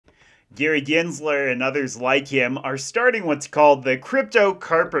Gary Gensler and others like him are starting what's called the crypto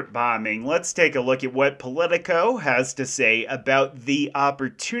carpet bombing. Let's take a look at what Politico has to say about the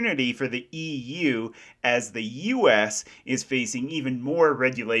opportunity for the EU as the US is facing even more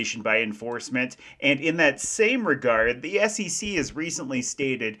regulation by enforcement. And in that same regard, the SEC has recently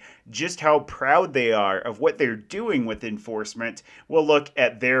stated just how proud they are of what they're doing with enforcement. We'll look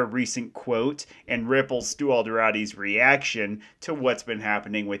at their recent quote and Ripple's Stu Alderati's reaction to what's been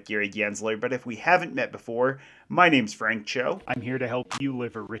happening with Gary Gensler. But if we haven't met before, my name's Frank Cho. I'm here to help you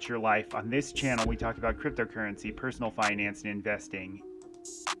live a richer life. On this channel, we talk about cryptocurrency, personal finance, and investing.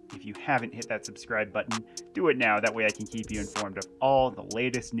 If you haven't hit that subscribe button, do it now. That way I can keep you informed of all the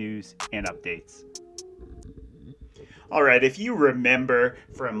latest news and updates. All right, if you remember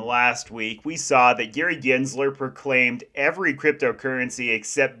from last week, we saw that Gary Gensler proclaimed every cryptocurrency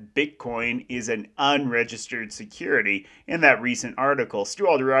except Bitcoin is an unregistered security in that recent article. Stu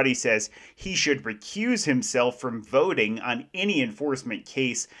Alderati says he should recuse himself from voting on any enforcement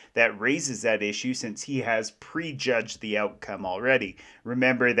case that raises that issue since he has prejudged the outcome already.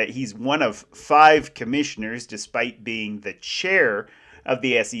 Remember that he's one of 5 commissioners despite being the chair of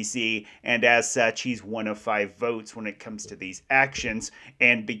the SEC, and as such, he's one of 5 votes when it comes to these actions,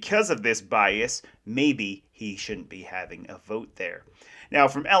 and because of this bias, maybe he shouldn't be having a vote there. Now,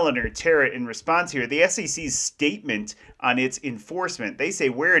 from Eleanor Terrett in response here, the SEC's statement on its enforcement, they say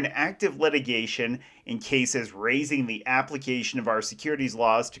we're in active litigation in cases raising the application of our securities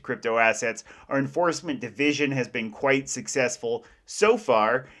laws to crypto assets. Our enforcement division has been quite successful so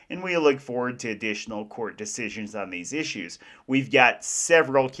far, and we look forward to additional court decisions on these issues. We've got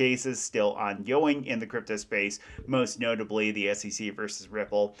several cases still ongoing in the crypto space, most notably the SEC versus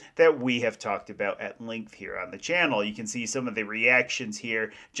Ripple that we have talked about at length here on the channel. You can see some of the reactions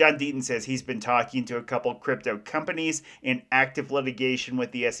here. John Deaton says he's been talking to a couple crypto companies in active litigation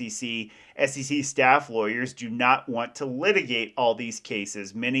with the SEC. SEC staff lawyers do not want to litigate all these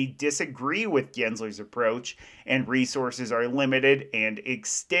cases. Many disagree with Gensler's approach, and resources are limited and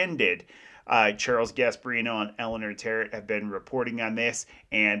extended. Charles Gasparino and Eleanor Terrett have been reporting on this,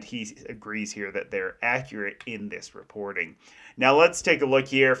 and he agrees here that they're accurate in this reporting. Now let's take a look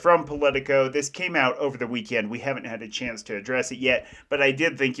here from Politico. This came out over the weekend. We haven't had a chance to address it yet, but I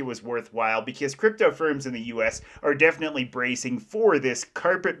did think it was worthwhile because crypto firms in the US are definitely bracing for this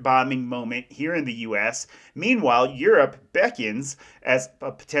carpet bombing moment here in the US. Meanwhile, Europe beckons as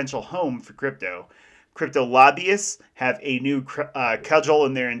a potential home for crypto. Crypto lobbyists have a new cudgel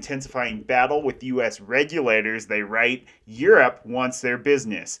in their intensifying battle with U.S. regulators. They write, Europe wants their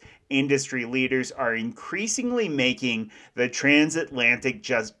business. Industry leaders are increasingly making the transatlantic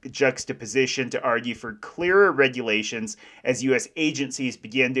juxtaposition to argue for clearer regulations as U.S. agencies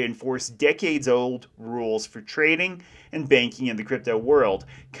begin to enforce decades-old rules for trading and banking in the crypto world.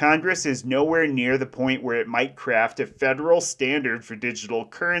 Congress is nowhere near the point where it might craft a federal standard for digital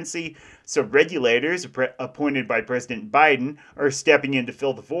currency, so regulators appointed by President Biden are stepping in to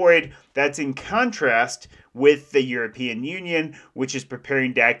fill the void. That's in contrast with the European Union, which is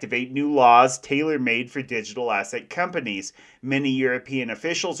preparing to activate new laws tailor-made for digital asset companies. Many European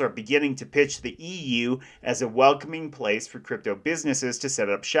officials are beginning to pitch the EU as a welcoming place for crypto businesses to set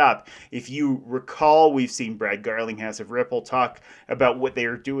up shop. If you recall, we've seen Brad Garlinghouse of Ripple talk about what they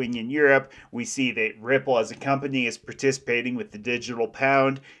are doing in Europe. We see that Ripple as a company is participating with the Digital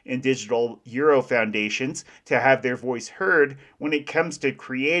Pound and Digital Euro foundations to have their voice heard when it comes to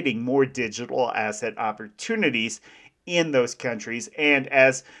creating more digital asset opportunities in those countries, and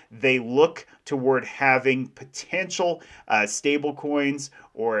as they look toward having potential stable coins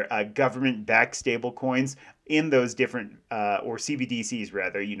or government-backed stable coins in those different, or CBDCs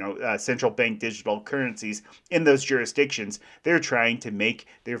rather, central bank digital currencies in those jurisdictions, they're trying to make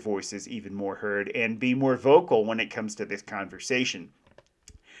their voices even more heard and be more vocal when it comes to this conversation.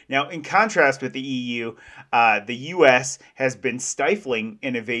 Now, in contrast with the EU, the US has been stifling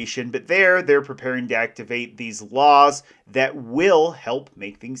innovation, but they're preparing to activate these laws that will help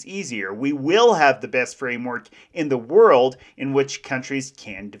make things easier. We will have the best framework in the world in which countries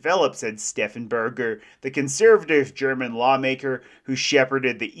can develop, said Stefan Berger, the conservative German lawmaker who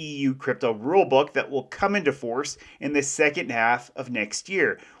shepherded the EU crypto rulebook that will come into force in the second half of next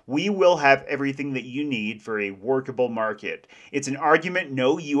year. We will have everything that you need for a workable market. It's an argument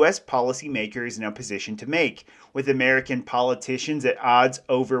no U.S. policymaker is in a position to make. With American politicians at odds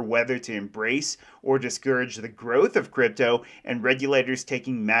over whether to embrace or discourage the growth of crypto crypto and regulators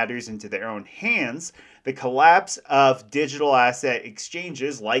taking matters into their own hands, the collapse of digital asset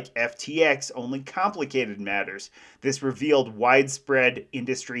exchanges like FTX only complicated matters. This revealed widespread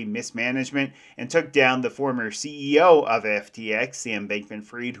industry mismanagement and took down the former CEO of FTX, Sam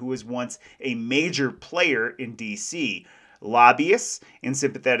Bankman-Fried, who was once a major player in DC. Lobbyists and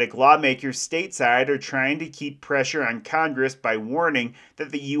sympathetic lawmakers stateside are trying to keep pressure on Congress by warning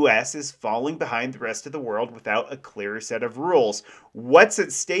that the U.S. is falling behind the rest of the world without a clearer set of rules. What's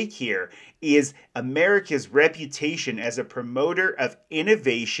at stake here is America's reputation as a promoter of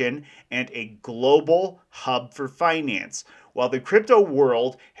innovation and a global hub for finance. While the crypto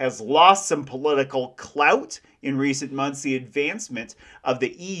world has lost some political clout in recent months, the advancement of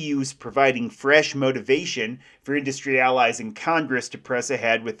the EU's providing fresh motivation for industry allies in Congress to press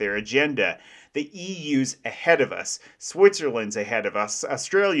ahead with their agenda. The EU's ahead of us. Switzerland's ahead of us.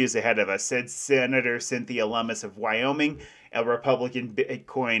 Australia's ahead of us, said Senator Cynthia Lummis of Wyoming, a Republican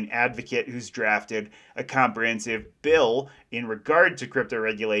Bitcoin advocate who's drafted a comprehensive bill in regard to crypto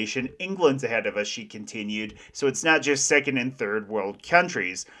regulation. England's ahead of us, she continued. So it's not just second and third world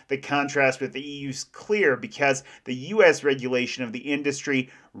countries. The contrast with the EU's clear because the U.S. regulation of the industry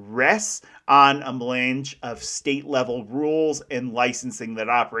rests on a melange of state-level rules and licensing that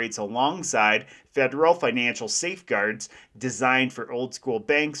operates alongside federal financial safeguards designed for old-school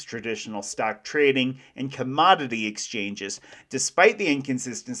banks, traditional stock trading, and commodity exchanges. Despite the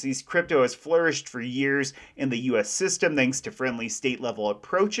inconsistencies, crypto has flourished for years in the U.S. system thanks to friendly state-level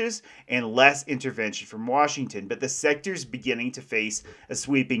approaches and less intervention from Washington. But the sector's beginning to face a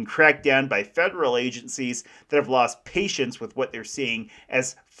sweeping crackdown by federal agencies that have lost patience with what they're seeing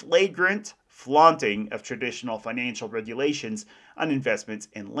as flagrant flaunting of traditional financial regulations on investments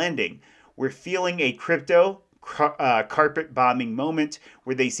and lending. We're feeling a crypto carpet bombing moment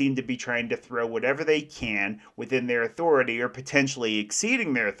where they seem to be trying to throw whatever they can within their authority or potentially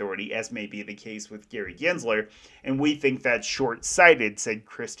exceeding their authority, as may be the case with Gary Gensler. And we think that's short-sighted, said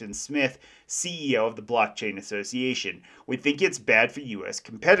Kristen Smith, CEO of the Blockchain Association. We think it's bad for U.S.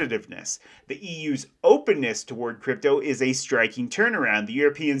 competitiveness. The EU's openness toward crypto is a striking turnaround. The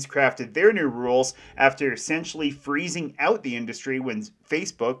Europeans crafted their new rules after essentially freezing out the industry when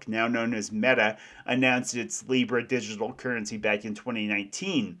Facebook, now known as Meta, announced its Libra digital currency back in 2019.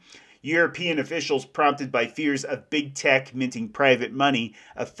 European officials, prompted by fears of big tech minting private money,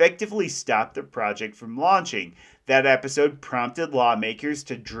 effectively stopped the project from launching. That episode prompted lawmakers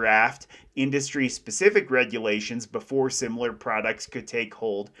to draft industry-specific regulations before similar products could take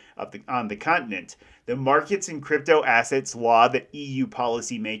hold on the continent. The markets in crypto assets law that EU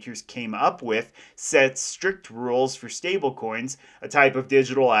policymakers came up with sets strict rules for stablecoins, a type of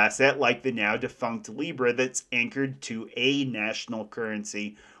digital asset like the now defunct Libra that's anchored to a national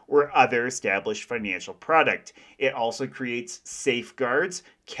currency or other established financial product. It also creates safeguards,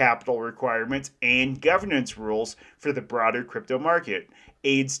 capital requirements, and governance rules for the broader crypto market.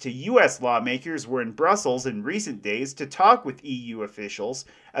 Aides to U.S. lawmakers were in Brussels in recent days to talk with EU officials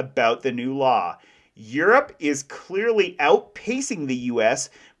about the new law. Europe is clearly outpacing the U.S.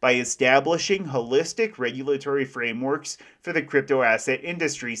 by establishing holistic regulatory frameworks for the crypto asset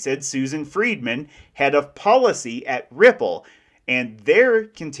industry, said Susan Friedman, head of policy at Ripple. And they're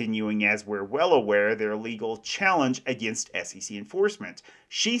continuing, as we're well aware, their legal challenge against SEC enforcement.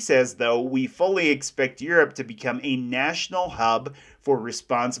 She says, though, we fully expect Europe to become a national hub for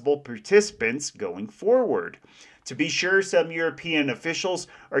responsible participants going forward. To be sure, some European officials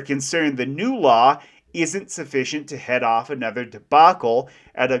are concerned the new law isn't sufficient to head off another debacle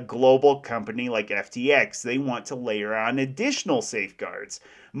at a global company like FTX. They want to layer on additional safeguards.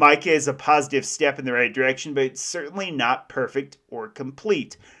 MiCA is a positive step in the right direction, but it's certainly not perfect or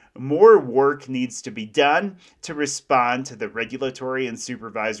complete. More work needs to be done to respond to the regulatory and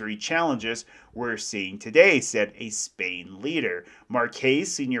supervisory challenges we're seeing today, said a Spain leader. Mark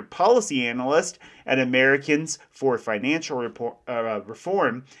Hayes, senior policy analyst at Americans for Financial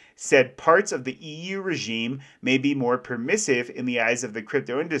Reform, said parts of the EU regime may be more permissive in the eyes of the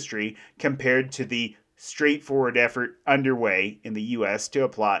crypto industry compared to the straightforward effort underway in the U.S.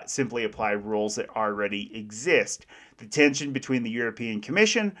 to simply apply rules that already exist. The tension between the European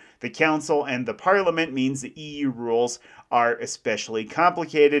Commission, the Council, and the Parliament means the EU rules are especially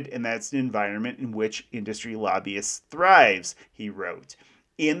complicated, and that's an environment in which industry lobbyists thrives, he wrote.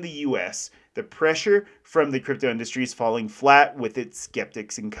 In the U.S., the pressure from the crypto industry is falling flat with its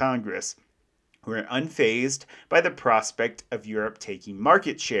skeptics in Congress, who are unfazed by the prospect of Europe taking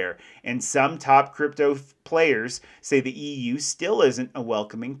market share, and some top crypto players say the EU still isn't a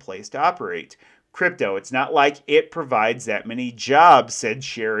welcoming place to operate. Crypto, it's not like it provides that many jobs, said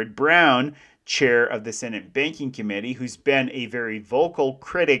Sherrod Brown, chair of the Senate Banking Committee, who's been a very vocal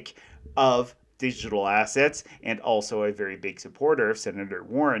critic of digital assets and also a very big supporter of Senator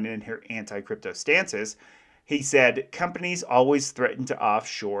Warren and her anti-crypto stances. He said, companies always threaten to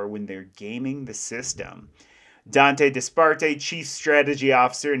offshore when they're gaming the system. Dante Disparte, Chief Strategy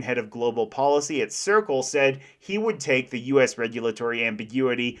Officer and Head of Global Policy at Circle, said he would take the U.S. regulatory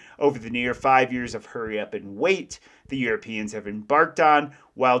ambiguity over the near 5 years of hurry up and wait the Europeans have embarked on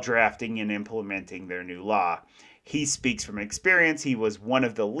while drafting and implementing their new law. He speaks from experience. He was one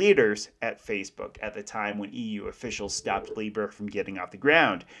of the leaders at Facebook at the time when EU officials stopped Libra from getting off the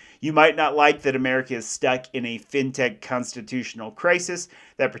ground. You might not like that America is stuck in a fintech constitutional crisis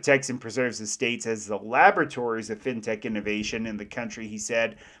that protects and preserves the states as the laboratories of fintech innovation in the country, he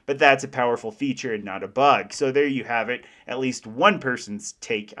said, but that's a powerful feature and not a bug. So there you have it, at least one person's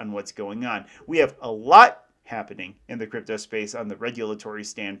take on what's going on. We have a lot happening in the crypto space on the regulatory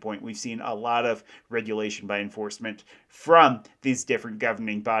standpoint. We've seen a lot of regulation by enforcement from these different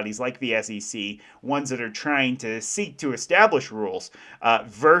governing bodies like the SEC, ones that are trying to seek to establish rules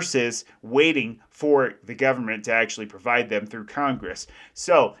versus waiting for the government to actually provide them through Congress.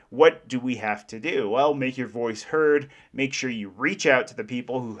 So what do we have to do? Well, make your voice heard. Make sure you reach out to the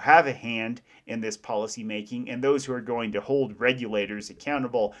people who have a hand in this policy making and those who are going to hold regulators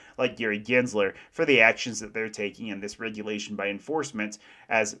accountable, like Gary Gensler, for the actions that they're taking in this regulation by enforcement,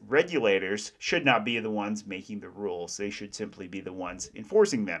 as regulators should not be the ones making the rules. They should simply be the ones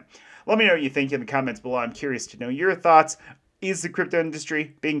enforcing them. Let me know what you think in the comments below. I'm curious to know your thoughts. Is the crypto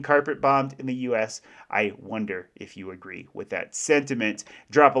industry being carpet bombed in the US? I wonder if you agree with that sentiment.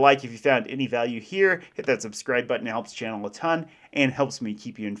 Drop a like if you found any value here. Hit that subscribe button. It helps the channel a ton and helps me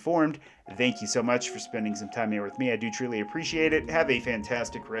keep you informed. Thank you so much for spending some time here with me. I do truly appreciate it. Have a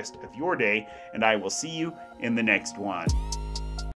fantastic rest of your day, and I will see you in the next one.